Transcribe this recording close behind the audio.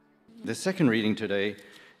The second reading today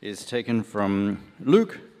is taken from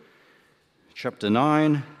Luke chapter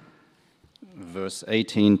 9, verse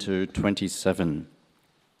 18 to 27.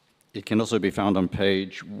 It can also be found on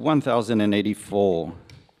page 1084.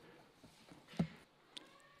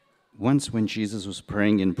 Once when Jesus was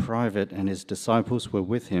praying in private and his disciples were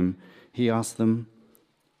with him, he asked them,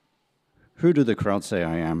 "Who do the crowd say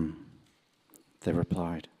I am?" They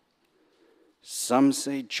replied, "Some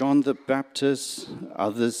say John the Baptist,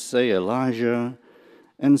 others say Elijah,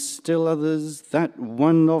 and still others that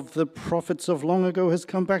one of the prophets of long ago has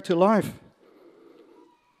come back to life."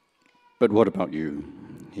 "But what about you?"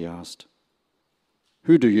 he asked.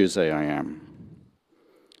 "Who do you say I am?"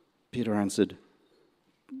 Peter answered,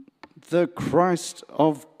 "The Christ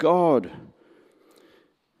of God."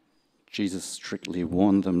 Jesus strictly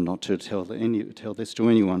warned them not to tell this to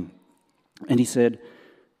anyone. And he said,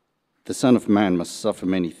 "The Son of Man must suffer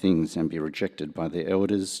many things and be rejected by the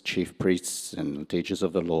elders, chief priests, and teachers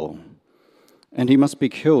of the law. And he must be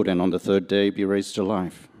killed and on the third day be raised to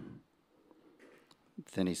life."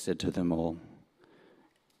 Then he said to them all,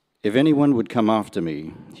 "If anyone would come after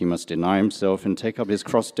me, he must deny himself and take up his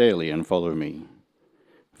cross daily and follow me.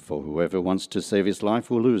 For whoever wants to save his life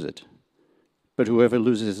will lose it, but whoever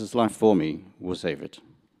loses his life for me will save it.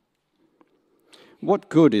 What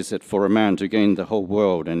good is it for a man to gain the whole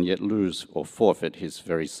world and yet lose or forfeit his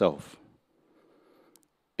very self?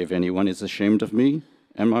 If anyone is ashamed of me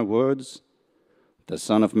and my words, the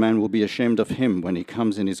Son of Man will be ashamed of him when he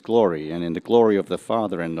comes in his glory and in the glory of the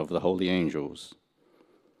Father and of the holy angels.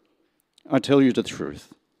 I tell you the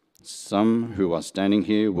truth, some who are standing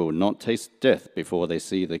here will not taste death before they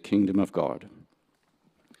see the kingdom of God."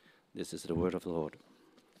 This is the word of the Lord.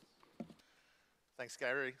 Thanks,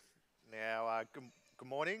 Gary. Now, good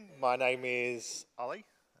morning. My name is Ollie,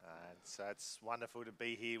 and so it's wonderful to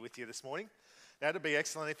be here with you this morning. Now, it'd be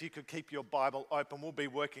excellent if you could keep your Bible open. We'll be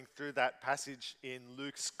working through that passage in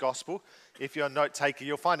Luke's Gospel. If you're a note taker,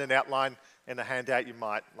 you'll find an outline in a handout. You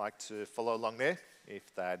might like to follow along there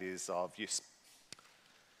if that is of use.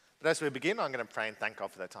 But as we begin, I'm going to pray and thank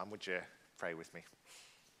God for that time. Would you pray with me?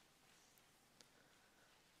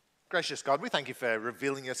 Gracious God, we thank you for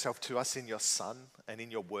revealing yourself to us in your Son and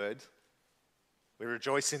in your Word. We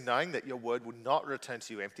rejoice in knowing that your Word will not return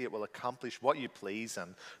to you empty. It will accomplish what you please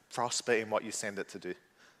and prosper in what you send it to do.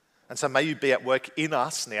 And so may you be at work in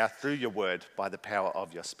us now through your Word by the power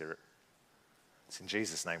of your Spirit. It's in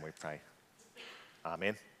Jesus' name we pray.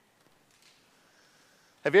 Amen.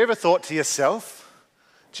 Have you ever thought to yourself,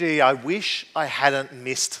 "Gee, I wish I hadn't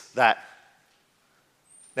missed that"?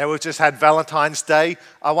 Now, we've just had Valentine's Day.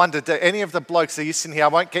 I wonder, do any of the blokes that are sitting here, I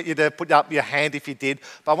won't get you to put up your hand if you did,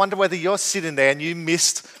 but I wonder whether you're sitting there and you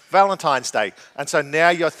missed Valentine's Day. And so now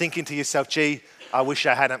you're thinking to yourself, "Gee, I wish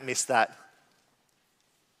I hadn't missed that."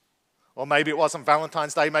 Or maybe it wasn't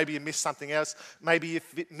Valentine's Day, maybe you missed something else. Maybe you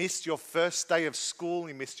missed your first day of school,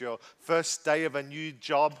 you missed your first day of a new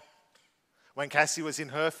job. When Cassie was in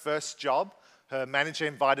her first job, her manager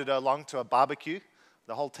invited her along to a barbecue.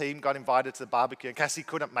 The whole team got invited to the barbecue, and Cassie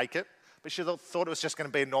couldn't make it, but she thought it was just going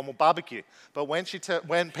to be a normal barbecue. But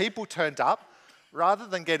when people turned up, rather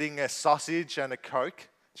than getting a sausage and a Coke,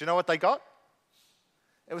 do you know what they got?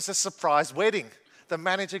 It was a surprise wedding. The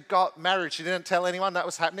manager got married. She didn't tell anyone that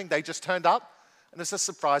was happening. They just turned up, and it was a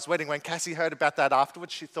surprise wedding. When Cassie heard about that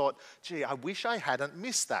afterwards, she thought, "Gee, I wish I hadn't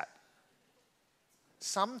missed that."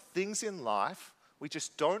 Some things in life we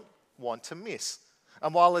just don't want to miss.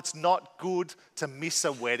 And while it's not good to miss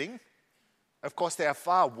a wedding, of course, there are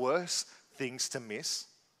far worse things to miss.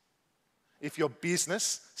 If your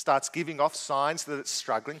business starts giving off signs that it's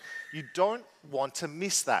struggling, you don't want to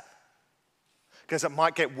miss that. Because it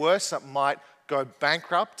might get worse, it might go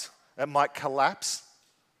bankrupt, it might collapse.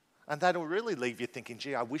 And that'll really leave you thinking,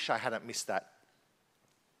 "Gee, I wish I hadn't missed that."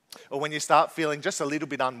 Or when you start feeling just a little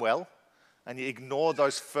bit unwell and you ignore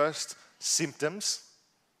those first symptoms,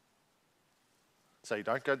 so you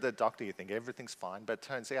don't go to the doctor, you think everything's fine, but it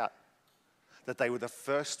turns out that they were the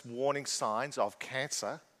first warning signs of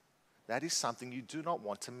cancer. That is something you do not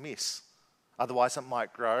want to miss. Otherwise, it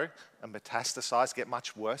might grow and metastasize, get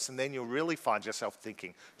much worse, and then you'll really find yourself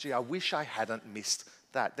thinking, "Gee, I wish I hadn't missed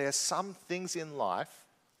that." There are some things in life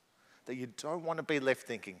that you don't want to be left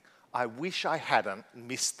thinking, "I wish I hadn't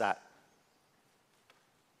missed that."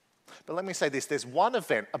 But let me say this, there's one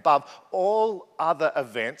event above all other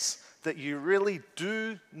events that you really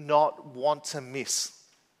do not want to miss.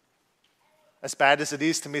 As bad as it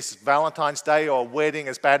is to miss Valentine's Day or a wedding,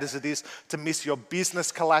 as bad as it is to miss your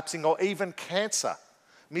business collapsing or even cancer,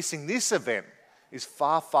 missing this event is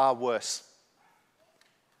far, far worse.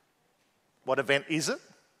 What event is it?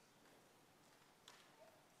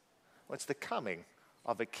 Well, it's the coming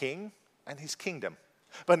of a king and his kingdom.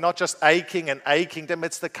 But not just a king and a kingdom,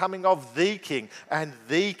 it's the coming of the king and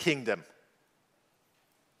the kingdom.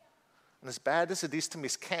 And as bad as it is to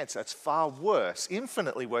miss cancer, it's far worse,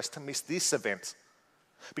 infinitely worse, to miss this event.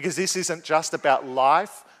 Because this isn't just about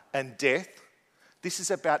life and death. This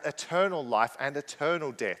is about eternal life and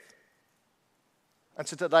eternal death. And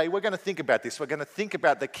so today we're going to think about this. We're going to think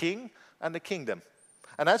about the king and the kingdom.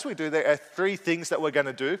 And as we do, there are three things that we're going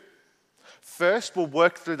to do. First, we'll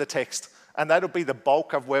work through the text, and that'll be the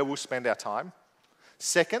bulk of where we'll spend our time.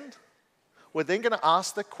 Second, we're then going to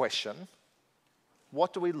ask the question,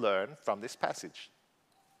 what do we learn from this passage?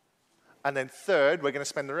 And then third, we're going to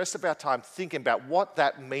spend the rest of our time thinking about what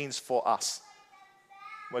that means for us.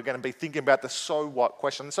 We're going to be thinking about the so what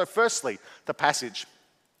question. So firstly, the passage.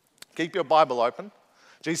 Keep your Bible open.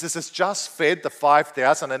 Jesus has just fed the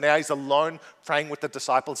 5,000 and now he's alone praying with the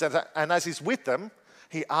disciples. And as he's with them,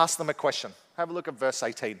 he asks them a question. Have a look at verse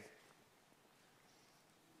 18.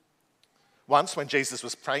 Once when Jesus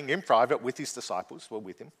was praying in private with his disciples, were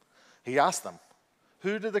with him, he asked them,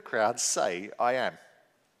 "Who do the crowds say I am?"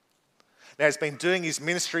 Now he's been doing his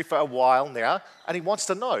ministry for a while now and he wants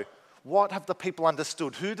to know, what have the people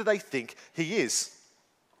understood? Who do they think he is?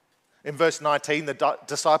 In verse 19, the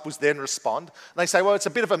disciples then respond. And they say, well, it's a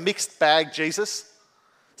bit of a mixed bag, Jesus.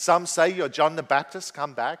 Some say you're John the Baptist,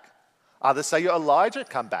 come back. Others say you're Elijah,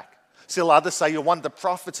 come back. Still others say you're one of the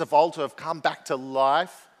prophets of old who have come back to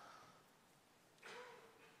life.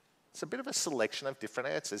 It's a bit of a selection of different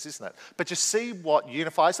answers, isn't it? But just see what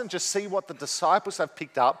unifies them. Just see what the disciples have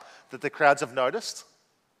picked up that the crowds have noticed.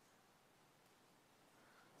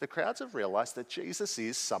 The crowds have realized that Jesus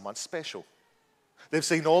is someone special. They've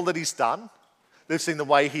seen all that he's done. They've seen the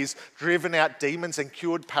way he's driven out demons and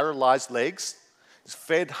cured paralyzed legs. He's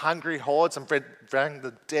fed hungry hordes and brought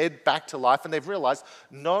the dead back to life. And they've realized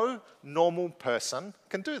no normal person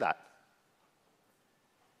can do that.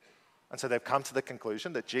 And so they've come to the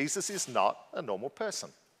conclusion that Jesus is not a normal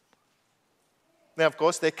person. Now, of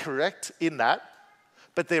course, they're correct in that,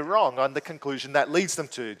 but they're wrong on the conclusion that leads them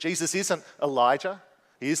to. Jesus isn't Elijah.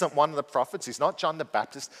 He isn't one of the prophets. He's not John the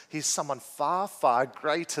Baptist. He's someone far, far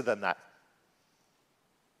greater than that.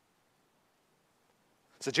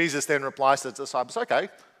 So Jesus then replies to the disciples, okay,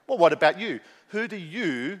 well, what about you? Who do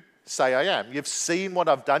you say I am? You've seen what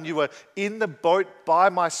I've done. You were in the boat by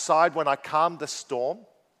my side when I calmed the storm.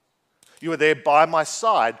 You were there by my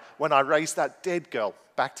side when I raised that dead girl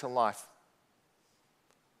back to life.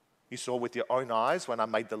 You saw with your own eyes when I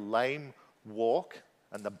made the lame walk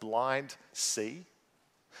and the blind see.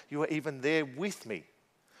 You were even there with me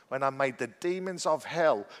when I made the demons of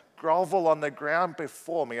hell grovel on the ground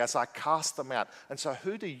before me as I cast them out. And so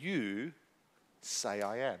who do you say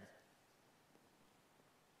I am?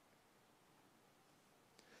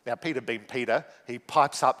 Now, Peter being Peter, he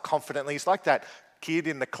pipes up confidently. He's like that kid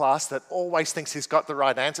in the class that always thinks he's got the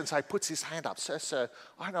right answer. And so he puts his hand up. Sir,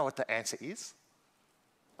 I know what the answer is.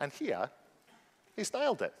 And here, he's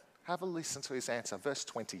nailed it. Have a listen to his answer. Verse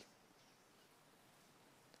 20.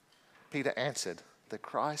 Peter answered, the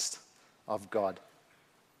Christ of God.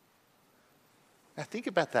 Now think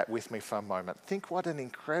about that with me for a moment. Think what an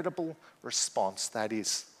incredible response that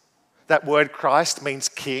is. That word Christ means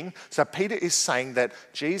king. So Peter is saying that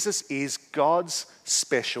Jesus is God's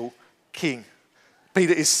special king.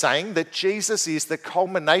 Peter is saying that Jesus is the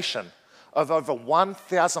culmination of over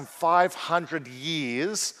 1,500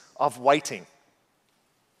 years of waiting.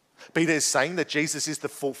 Peter is saying that Jesus is the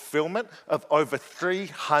fulfillment of over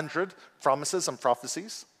 300 promises and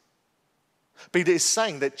prophecies. Peter is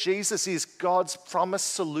saying that Jesus is God's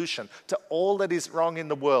promised solution to all that is wrong in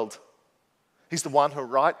the world. He's the one who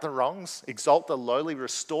right the wrongs, exalt the lowly,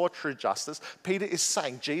 restore true justice. Peter is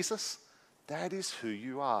saying, Jesus, that is who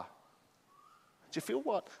you are. Do you feel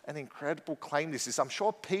what an incredible claim this is? I'm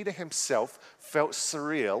sure Peter himself felt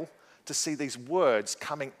surreal to see these words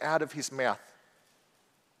coming out of his mouth.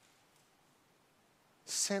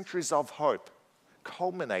 Centuries of hope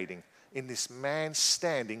culminating in this man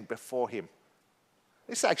standing before him.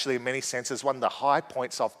 This actually, in many senses, one of the high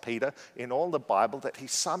points of Peter in all the Bible, that he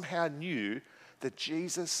somehow knew that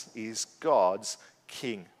Jesus is God's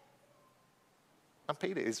king. And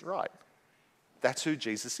Peter is right. That's who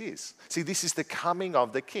Jesus is. See, this is the coming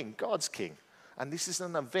of the king, God's king. And this is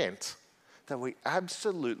an event that we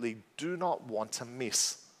absolutely do not want to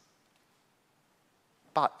miss.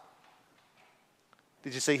 But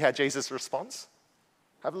did you see how Jesus responds?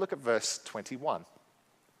 Have a look at verse 21.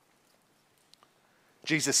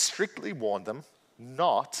 Jesus strictly warned them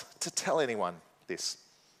not to tell anyone this.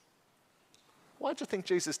 Why do you think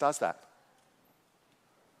Jesus does that?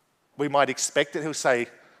 We might expect that he'll say,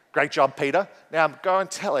 Great job, Peter. Now go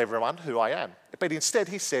and tell everyone who I am. But instead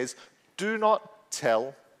he says, do not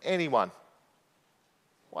tell anyone.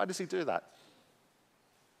 Why does he do that?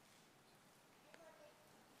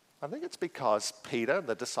 I think it's because Peter and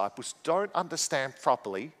the disciples don't understand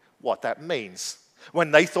properly what that means.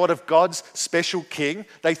 When they thought of God's special king,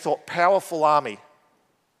 they thought powerful army.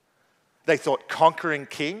 They thought conquering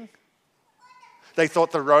king. They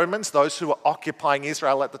thought the Romans, those who were occupying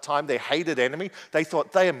Israel at the time, their hated enemy, they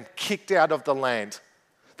thought they am kicked out of the land.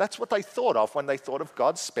 That's what they thought of when they thought of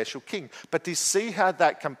God's special king. But do you see how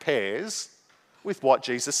that compares with what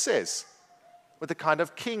Jesus says? With the kind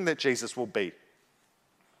of king that Jesus will be?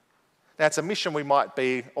 Now, it's a mission we might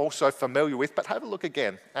be also familiar with, but have a look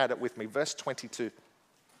again at it with me. Verse 22.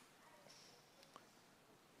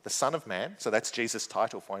 The Son of Man, so that's Jesus'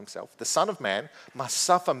 title for himself, the Son of Man must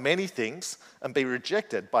suffer many things and be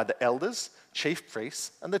rejected by the elders, chief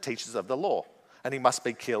priests, and the teachers of the law. And he must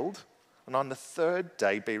be killed, and on the third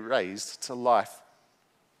day be raised to life.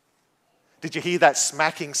 Did you hear that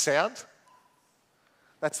smacking sound?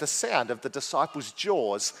 That's the sound of the disciples'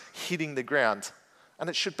 jaws hitting the ground. And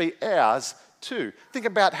it should be ours too. Think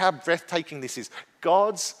about how breathtaking this is.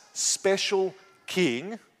 God's special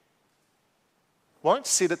king won't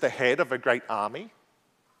sit at the head of a great army.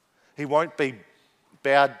 He won't be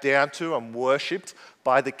bowed down to and worshipped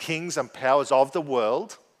by the kings and powers of the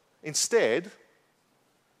world. Instead,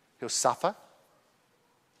 he'll suffer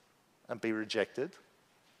and be rejected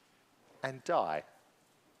and die.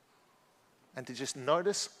 And to just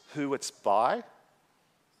notice who it's by,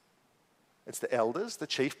 it's the elders, the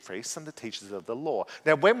chief priests, and the teachers of the law.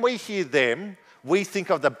 Now, when we hear them, we think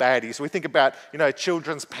of the baddies. We think about,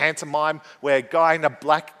 children's pantomime where a guy in a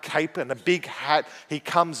black cape and a big hat, he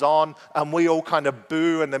comes on and we all kind of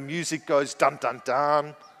boo and the music goes dun, dun,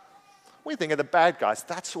 dun. We think of the bad guys.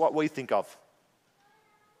 That's what we think of.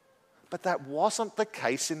 But that wasn't the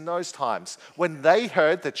case in those times. When they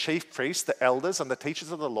heard the chief priests, the elders, and the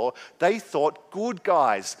teachers of the law, they thought good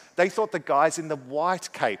guys. They thought the guys in the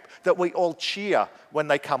white cape that we all cheer when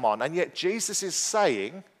they come on. And yet Jesus is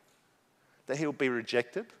saying that he'll be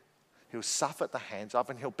rejected, he'll suffer at the hands of,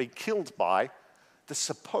 and he'll be killed by the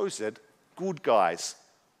supposed good guys.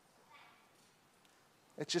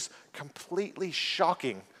 It's just completely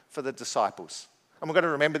shocking for the disciples. And we've got to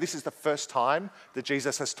remember this is the first time that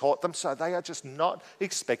Jesus has taught them, so they are just not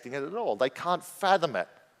expecting it at all. They can't fathom it,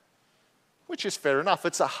 which is fair enough.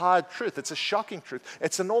 It's a hard truth. It's a shocking truth.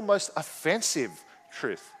 It's an almost offensive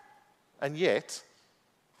truth. And yet,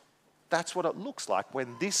 that's what it looks like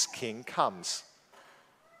when this king comes.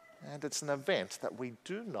 And it's an event that we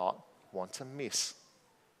do not want to miss.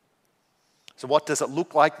 So what does it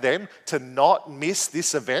look like then to not miss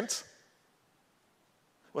this event?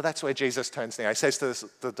 Well, that's where Jesus turns now. He says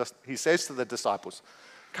to the disciples,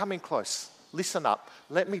 come in close, listen up.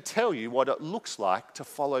 Let me tell you what it looks like to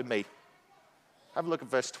follow me. Have a look at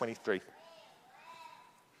verse 23.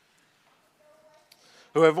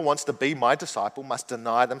 Whoever wants to be my disciple must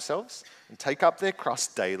deny themselves and take up their cross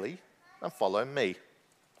daily and follow me.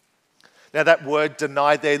 Now that word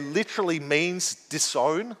deny there literally means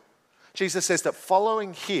disown. Jesus says that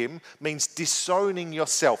following him means disowning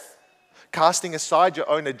yourself, casting aside your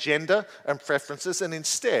own agenda and preferences and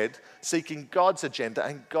instead seeking God's agenda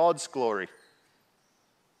and God's glory.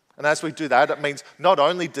 And as we do that, it means not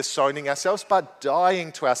only disowning ourselves, but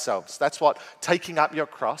dying to ourselves. That's what taking up your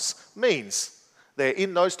cross means. There,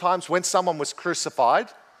 in those times when someone was crucified,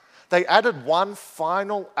 they added one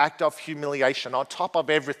final act of humiliation on top of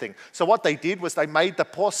everything. So what they did was they made the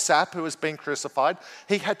poor sap who was being crucified,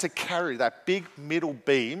 he had to carry that big middle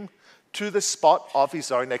beam to the spot of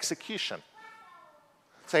his own execution.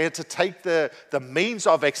 So he had to take the means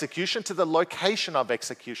of execution to the location of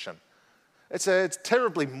execution. It's a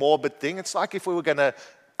terribly morbid thing. It's like if we were going to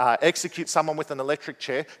execute someone with an electric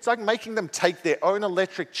chair. It's like making them take their own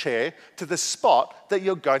electric chair to the spot that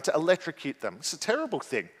you're going to electrocute them. It's a terrible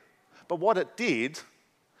thing. But what it did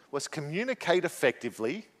was communicate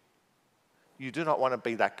effectively, you do not want to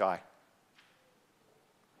be that guy.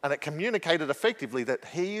 And it communicated effectively that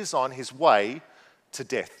he is on his way to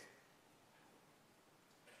death.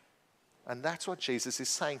 And that's what Jesus is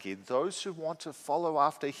saying here. Those who want to follow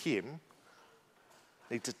after him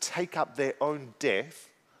need to take up their own death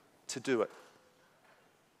to do it.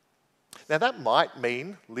 Now that might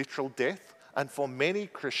mean literal death, and for many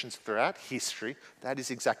Christians throughout history, that is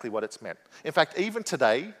exactly what it's meant. In fact, even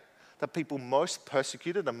today, the people most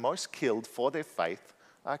persecuted and most killed for their faith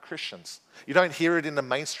are Christians. You don't hear it in the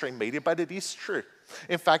mainstream media, but it is true.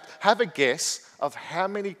 In fact, have a guess of how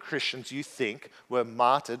many Christians you think were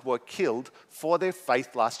martyred, were killed for their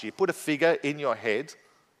faith last year. Put a figure in your head.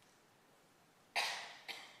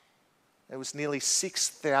 it was nearly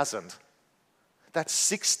 6,000. That's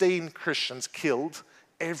 16 Christians killed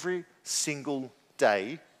every single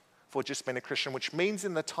day for just being a Christian, which means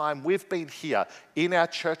in the time we've been here in our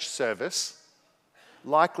church service,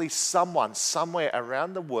 likely someone somewhere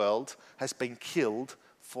around the world has been killed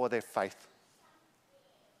for their faith.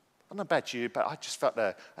 I don't know about you, but I just felt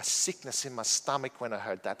a sickness in my stomach when I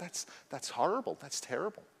heard that. That's horrible. That's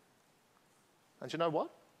terrible. And you know what?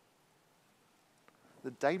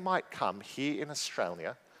 The day might come here in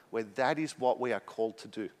Australia where that is what we are called to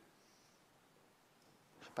do.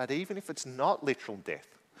 But even if it's not literal death,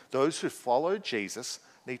 those who follow Jesus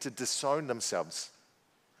need to disown themselves.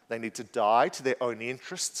 They need to die to their own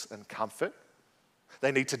interests and comfort.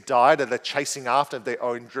 They need to die to the chasing after their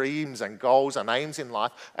own dreams and goals and aims in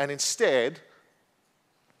life, and instead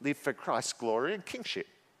live for Christ's glory and kingship.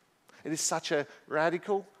 It is such a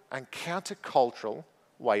radical and countercultural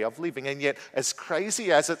way of living. And yet, as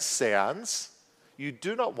crazy as it sounds, you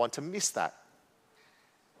do not want to miss that.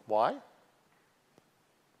 Why?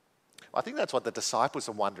 I think that's what the disciples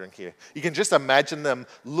are wondering here. You can just imagine them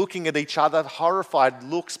looking at each other, horrified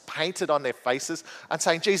looks painted on their faces, and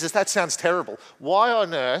saying, Jesus, that sounds terrible. Why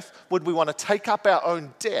on earth would we want to take up our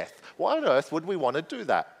own death? Why on earth would we want to do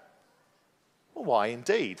that? Well, why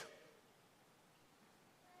indeed?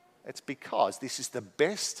 It's because this is the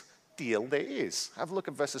best deal there is. Have a look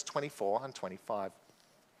at verses 24 and 25.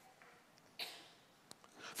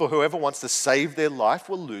 For whoever wants to save their life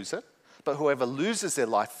will lose it, but whoever loses their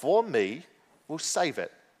life for me will save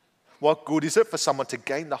it. What good is it for someone to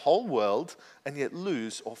gain the whole world and yet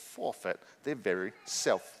lose or forfeit their very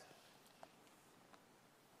self?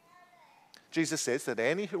 Jesus says that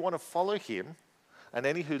any who want to follow him and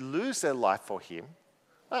any who lose their life for him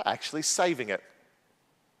are actually saving it.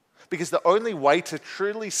 Because the only way to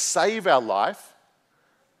truly save our life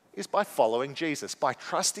is by following Jesus, by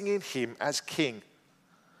trusting in him as King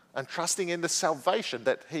and trusting in the salvation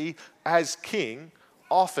that he, as King,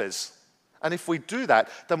 offers. And if we do that,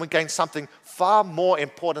 then we gain something far more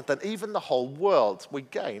important than even the whole world. We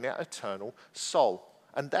gain our eternal soul.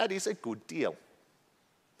 And that is a good deal.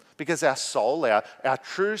 Because our soul, our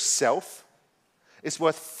true self, is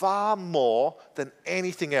worth far more than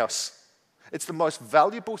anything else. It's the most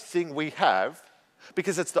valuable thing we have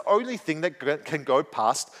because it's the only thing that can go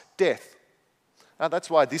past death. Now, that's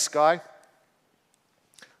why this guy,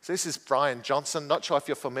 so this is Brian Johnson. Not sure if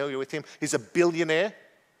you're familiar with him. He's a billionaire.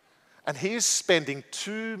 And he is spending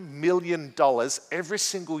 $2 million every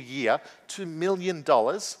single year, $2 million,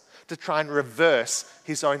 to try and reverse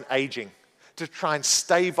his own aging, to try and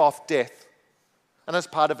stave off death. And as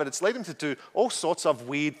part of it, it's led him to do all sorts of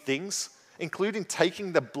weird things, including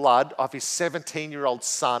taking the blood of his 17-year-old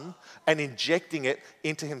son and injecting it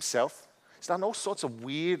into himself. He's done all sorts of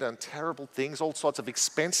weird and terrible things, all sorts of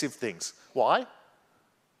expensive things. Why?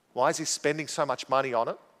 Why is he spending so much money on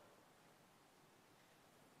it?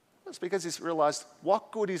 It's because he's realized,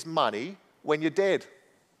 what good is money when you're dead?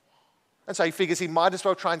 And so he figures he might as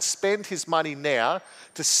well try and spend his money now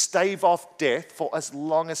to stave off death for as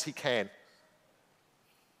long as he can.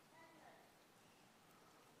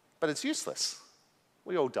 But it's useless.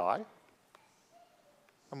 We all die.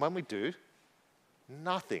 And when we do,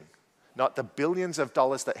 nothing, not the billions of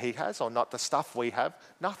dollars that he has or not the stuff we have,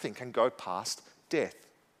 nothing can go past death.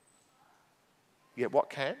 Yet what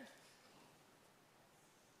can?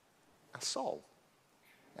 Our soul,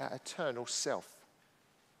 our eternal self.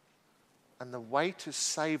 And the way to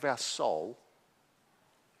save our soul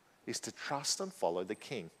is to trust and follow the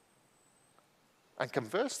King. And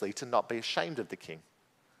conversely, to not be ashamed of the King.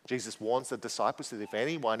 Jesus warns the disciples that if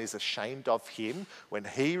anyone is ashamed of him when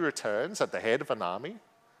he returns at the head of an army,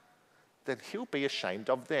 then he'll be ashamed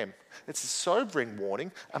of them. It's a sobering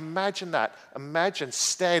warning. Imagine that. Imagine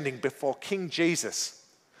standing before King Jesus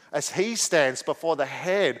as he stands before the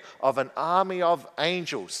head of an army of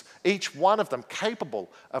angels, each one of them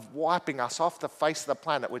capable of wiping us off the face of the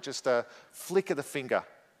planet with just a flick of the finger.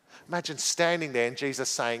 Imagine standing there and Jesus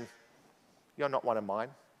saying, "You're not one of mine.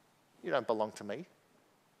 You don't belong to me."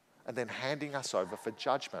 And then handing us over for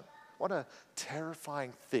judgment. What a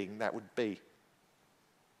terrifying thing that would be.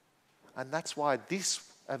 And that's why this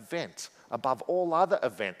event, above all other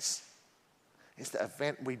events, is the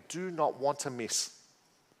event we do not want to miss.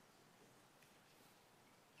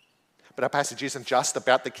 But our passage isn't just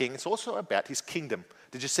about the king, it's also about his kingdom.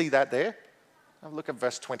 Did you see that there? Have a look at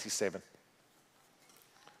verse 27.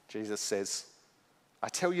 Jesus says, "I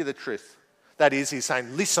tell you the truth." That is, he's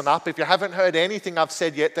saying, listen up. If you haven't heard anything I've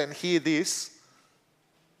said yet, then hear this.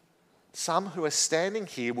 Some who are standing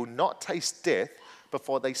here will not taste death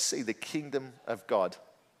before they see the kingdom of God.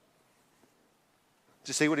 Do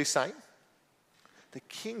you see what he's saying? The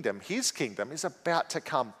kingdom, his kingdom, is about to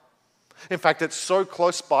come. In fact, it's so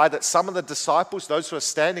close by that some of the disciples, those who are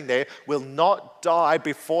standing there, will not die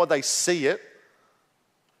before they see it.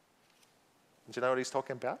 Do you know what he's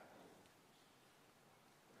talking about?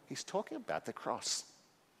 He's talking about the cross.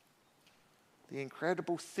 The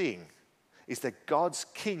incredible thing is that God's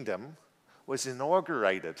kingdom was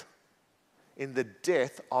inaugurated in the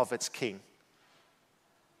death of its king.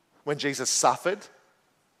 When Jesus suffered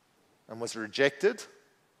and was rejected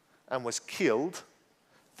and was killed,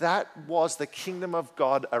 that was the kingdom of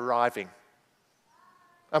God arriving.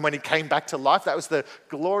 And when he came back to life, that was the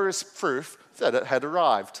glorious proof that it had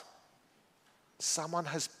arrived. Someone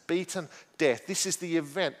has beaten death. This is the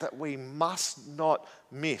event that we must not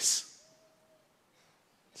miss.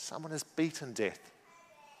 Someone has beaten death.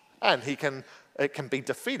 And it can be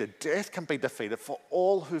defeated. Death can be defeated for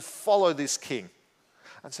all who follow this king.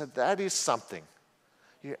 And so that is something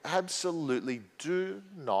you absolutely do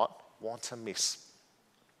not want to miss.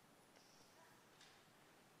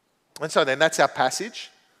 And so then that's our passage.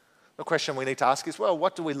 The question we need to ask is, well,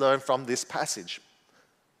 what do we learn from this passage?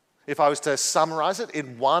 If I was to summarize it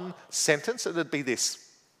in one sentence, it would be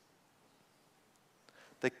this.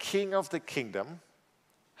 The King of the kingdom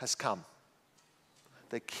has come.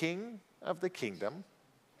 The King of the kingdom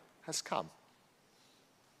has come.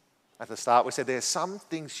 At the start, we said there are some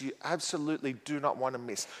things you absolutely do not want to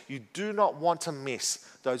miss. You do not want to miss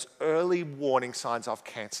those early warning signs of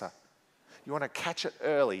cancer. You want to catch it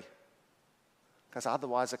early, because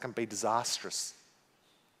otherwise it can be disastrous.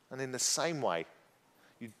 And in the same way,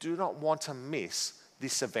 you do not want to miss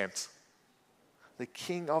this event. The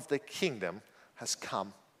King of the kingdom has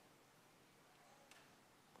come.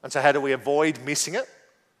 And so how do we avoid missing it?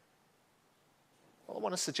 Well, I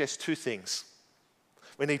want to suggest two things.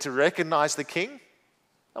 We need to recognize the king,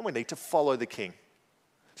 and we need to follow the king.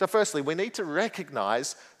 So firstly, we need to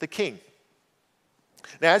recognize the king.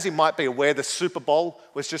 Now, as you might be aware, the Super Bowl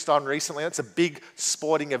was just on recently. It's a big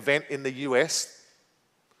sporting event in the US.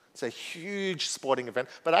 It's a huge sporting event.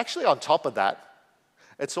 But actually on top of that,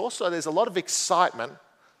 there's a lot of excitement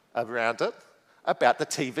around it about the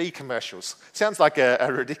TV commercials. Sounds like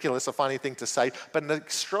a ridiculous or funny thing to say, but an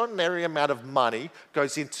extraordinary amount of money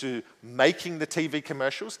goes into making the TV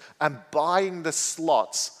commercials and buying the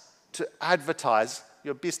slots to advertise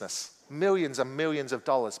your business. Millions and millions of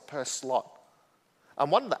dollars per slot.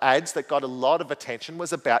 And one of the ads that got a lot of attention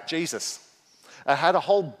was about Jesus. It had a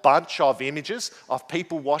whole bunch of images of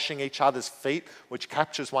people washing each other's feet, which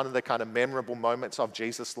captures one of the kind of memorable moments of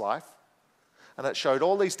Jesus' life. And it showed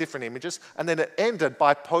all these different images, and then it ended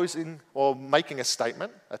by posing or making a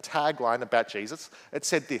statement, a tagline about Jesus. It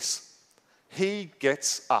said this: "He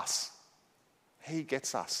gets us. He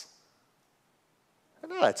gets us." I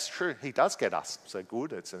know that's true. He does get us. So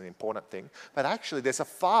good, it's an important thing. But actually, there's a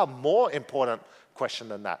far more important question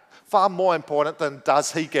than that. Far more important than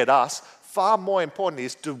does he get us. Far more important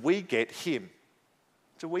is, do we get him?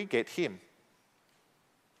 Do we get him?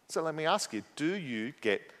 So let me ask you, do you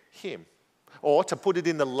get him? Or to put it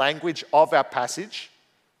in the language of our passage,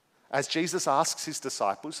 as Jesus asks his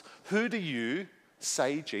disciples, who do you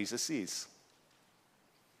say Jesus is?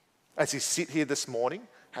 As you sit here this morning,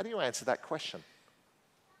 how do you answer that question?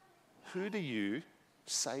 Who do you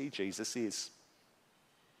say Jesus is?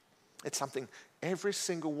 It's something every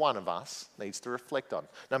single one of us needs to reflect on,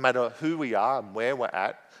 no matter who we are and where we're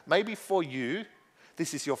at. Maybe for you,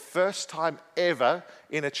 this is your first time ever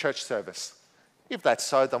in a church service. If that's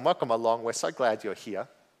so, then welcome along. We're so glad you're here.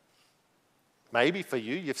 Maybe for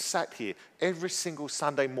you, you've sat here every single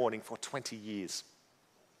Sunday morning for 20 years.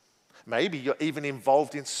 Maybe you're even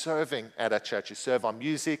involved in serving at our church. You serve on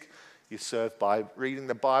music, you serve by reading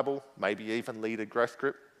the Bible, maybe you even lead a growth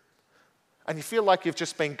group. And you feel like you've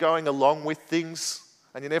just been going along with things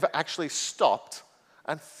and you never actually stopped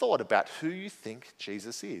and thought about who you think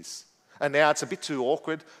Jesus is. And now it's a bit too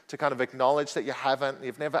awkward to kind of acknowledge that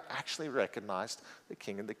you've never actually recognized the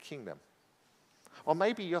King of the kingdom. Or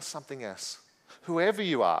maybe you're something else. Whoever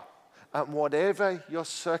you are, and whatever your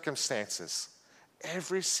circumstances,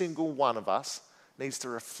 every single one of us needs to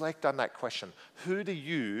reflect on that question. Who do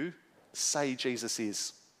you say Jesus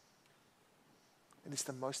is? It is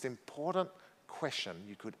the most important question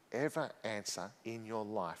you could ever answer in your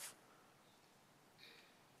life.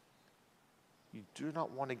 You do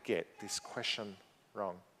not want to get this question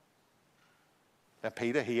wrong. Now,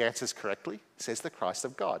 Peter, he answers correctly, says the Christ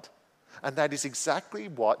of God. And that is exactly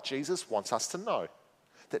what Jesus wants us to know,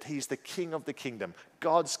 that he's the King of the kingdom,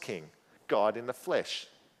 God's King, God in the flesh.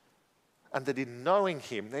 And that in knowing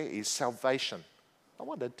him, there is salvation. I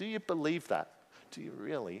wonder, do you believe that? Do you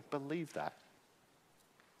really believe that?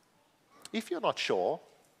 If you're not sure,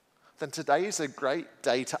 then today is a great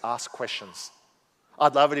day to ask questions.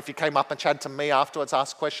 I'd love it if you came up and chatted to me afterwards,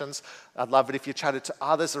 ask questions. I'd love it if you chatted to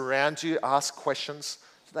others around you, ask questions.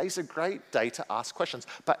 Today's a great day to ask questions.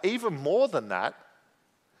 But even more than that,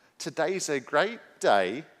 today's a great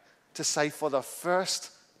day to say for the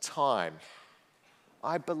first time,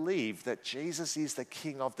 I believe that Jesus is the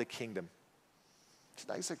King of the kingdom.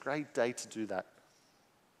 Today's a great day to do that.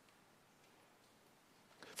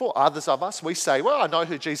 For others of us, we say, well, I know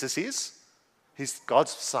who Jesus is. He's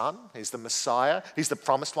God's Son. He's the Messiah. He's the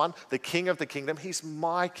promised one, the King of the kingdom. He's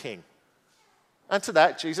my King. And to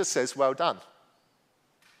that, Jesus says, well done.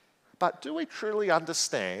 But do we truly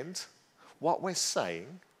understand what we're saying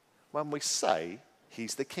when we say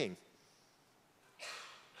he's the King?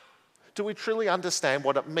 Do we truly understand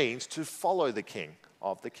what it means to follow the King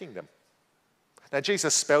of the kingdom? Now,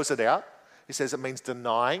 Jesus spells it out. He says it means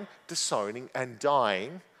denying, disowning, and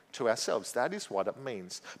dying to ourselves. That is what it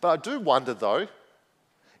means. But I do wonder, though,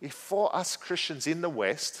 if for us Christians in the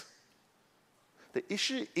West, the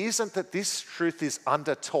issue isn't that this truth is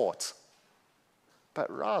undertaught,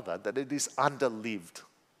 but rather that it is underlived.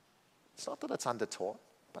 It's not that it's undertaught,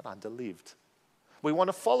 but underlived. We want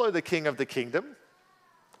to follow the King of the kingdom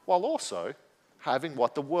while also having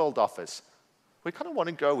what the world offers. We kind of want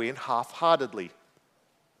to go in half-heartedly.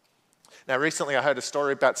 Now, recently I heard a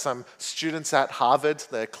story about some students at Harvard,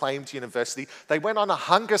 the acclaimed university. They went on a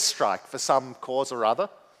hunger strike for some cause or other.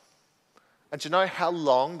 And do you know how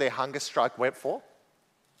long their hunger strike went for?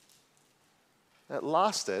 It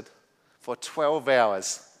lasted for 12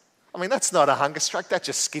 hours. I mean, that's not a hunger strike, that's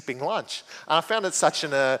just skipping lunch. And I found it such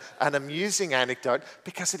an amusing anecdote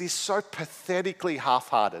because it is so pathetically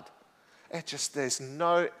half-hearted. There's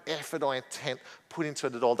no effort or intent put into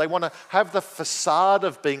it at all. They want to have the facade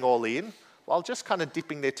of being all in while just kind of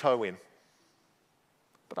dipping their toe in.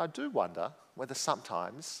 But I do wonder whether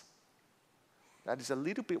sometimes that is a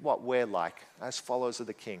little bit what we're like as followers of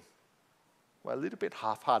the King. We're a little bit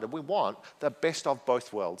half-hearted. We want the best of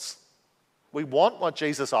both worlds. We want what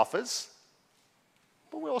Jesus offers,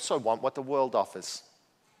 but we also want what the world offers.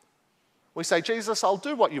 We say, Jesus, I'll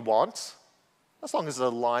do what you want, as long as it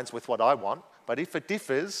aligns with what I want. But if it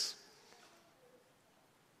differs,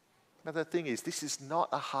 but the thing is, this is not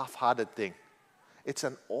a half-hearted thing. It's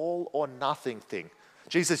an all or nothing thing.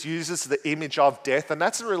 Jesus uses the image of death, and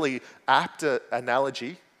that's a really apt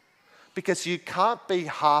analogy because you can't be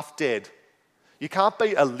half dead. You can't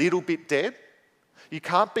be a little bit dead. You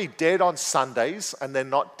can't be dead on Sundays and then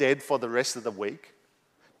not dead for the rest of the week.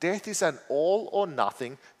 Death is an all or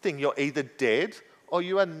nothing thing. You're either dead or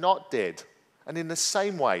you are not dead. And in the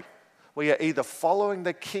same way, we are either following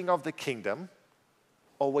the King of the kingdom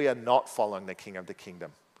or we are not following the King of the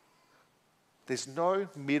kingdom. There's no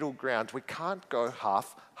middle ground. We can't go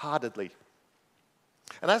half-heartedly.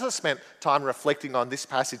 And as I spent time reflecting on this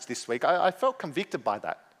passage this week, I felt convicted by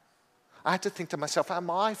that. I had to think to myself,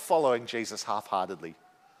 am I following Jesus half-heartedly?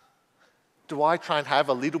 Do I try and have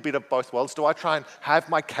a little bit of both worlds? Do I try and have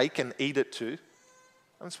my cake and eat it too?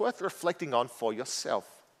 And it's worth reflecting on for yourself.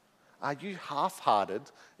 Are you half-hearted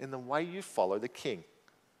in the way you follow the King?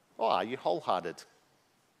 Or are you wholehearted?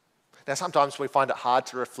 Now, sometimes we find it hard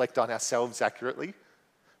to reflect on ourselves accurately.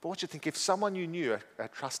 But what do you think if someone you knew, a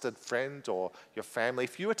trusted friend or your family,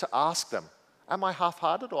 if you were to ask them, am I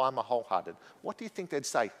half-hearted or am I wholehearted? What do you think they'd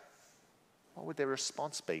say? What would their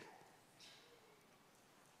response be?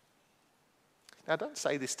 Now, don't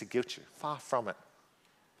say this to guilt you. Far from it.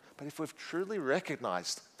 But if we've truly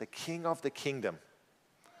recognized the King of the kingdom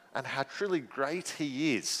and how truly great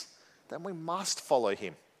he is, then we must follow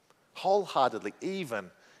him wholeheartedly,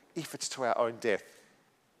 even if it's to our own death.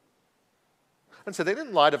 And so then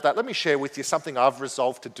in light of that, let me share with you something I've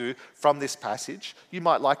resolved to do from this passage. You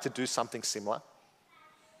might like to do something similar.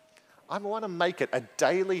 I want to make it a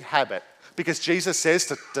daily habit because Jesus says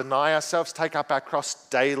to deny ourselves, take up our cross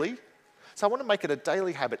daily. So I want to make it a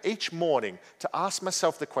daily habit each morning to ask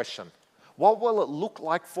myself the question, what will it look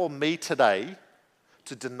like for me today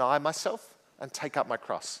to deny myself and take up my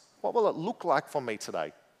cross? What will it look like for me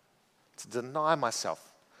today to deny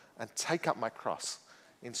myself and take up my cross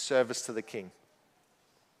in service to the King?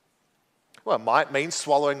 Well, it might mean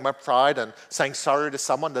swallowing my pride and saying sorry to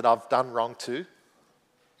someone that I've done wrong to.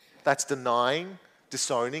 That's denying,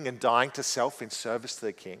 disowning, and dying to self in service to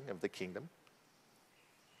the King of the kingdom.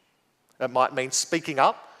 It might mean speaking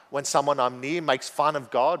up when someone I'm near makes fun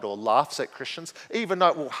of God or laughs at Christians, even though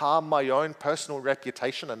it will harm my own personal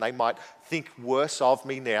reputation and they might think worse of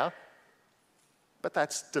me now. But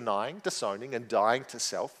that's denying, disowning, and dying to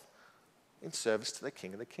self in service to the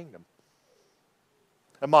King of the kingdom.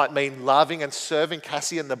 It might mean loving and serving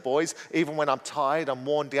Cassie and the boys, even when I'm tired, I'm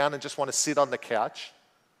worn down, and just want to sit on the couch.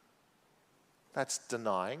 That's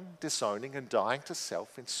denying, disowning, and dying to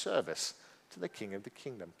self in service to the King of the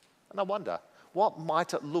Kingdom. And I wonder, what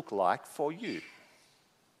might it look like for you?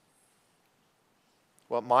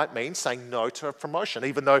 Well, it might mean saying no to a promotion,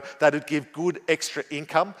 even though that would give good extra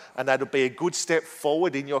income and that would be a good step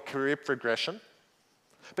forward in your career progression.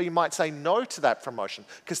 But you might say no to that promotion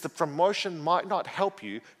because the promotion might not help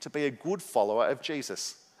you to be a good follower of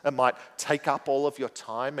Jesus. It might take up all of your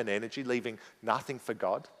time and energy, leaving nothing for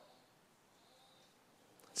God.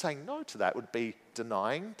 Saying no to that would be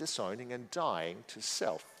denying, disowning, and dying to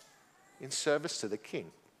self in service to the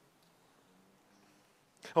King.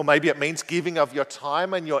 Or maybe it means giving of your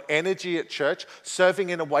time and your energy at church,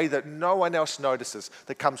 serving in a way that no one else notices,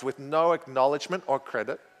 that comes with no acknowledgement or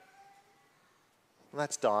credit. And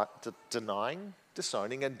that's denying,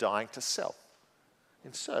 disowning, and dying to self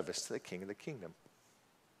in service to the King of the Kingdom.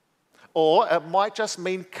 Or it might just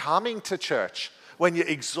mean coming to church when you're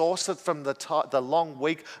exhausted from the long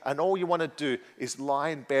week and all you want to do is lie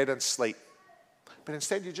in bed and sleep. But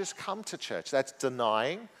instead you just come to church. That's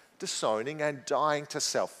denying, disowning, and dying to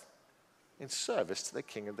self in service to the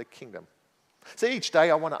King of the Kingdom. So each day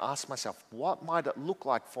I want to ask myself, what might it look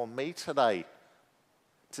like for me today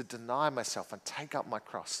to deny myself and take up my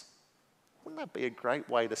cross? Wouldn't that be a great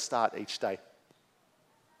way to start each day?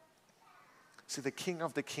 See, the King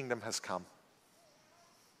of the Kingdom has come.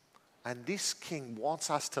 And this King wants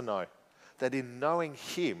us to know that in knowing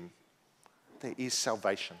him, there is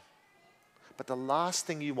salvation. But the last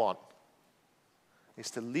thing you want is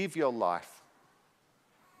to live your life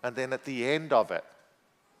and then at the end of it,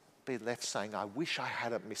 be left saying, I wish I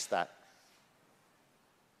hadn't missed that.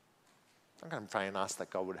 I'm going to pray and ask that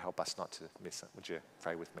God would help us not to miss it. Would you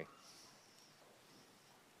pray with me?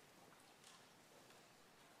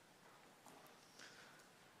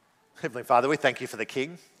 Heavenly Father, we thank you for the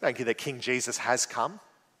King. Thank you that King Jesus has come.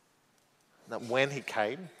 That when he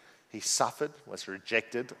came, he suffered, was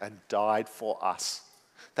rejected, and died for us.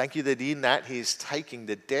 Thank you that in that he is taking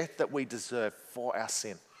the death that we deserve for our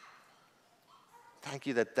sin. Thank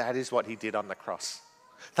you that that is what he did on the cross.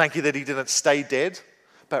 Thank you that he didn't stay dead,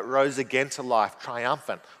 but rose again to life,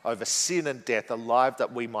 triumphant over sin and death, a life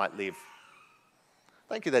that we might live.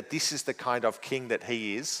 Thank you that this is the kind of King that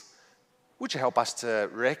he is. Would you help us to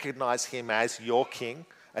recognize him as your King,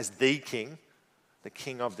 as the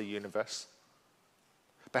King of the universe?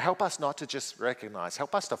 But help us not to just recognize,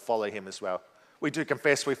 help us to follow him as well. We do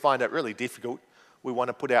confess we find it really difficult. We want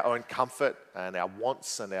to put our own comfort and our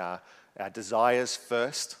wants and our desires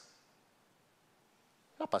first.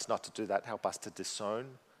 Help us not to do that. Help us to disown,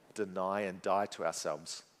 deny, and die to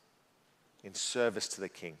ourselves in service to the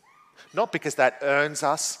King. Not because that earns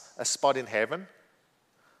us a spot in heaven,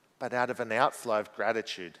 but out of an outflow of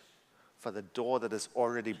gratitude for the door that has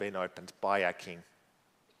already been opened by our King.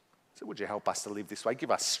 So would you help us to live this way?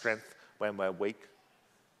 Give us strength when we're weak.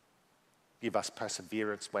 Give us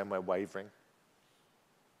perseverance when we're wavering.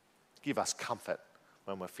 Give us comfort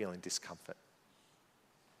when we're feeling discomfort.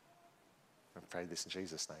 I pray this in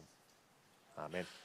Jesus' name. Amen.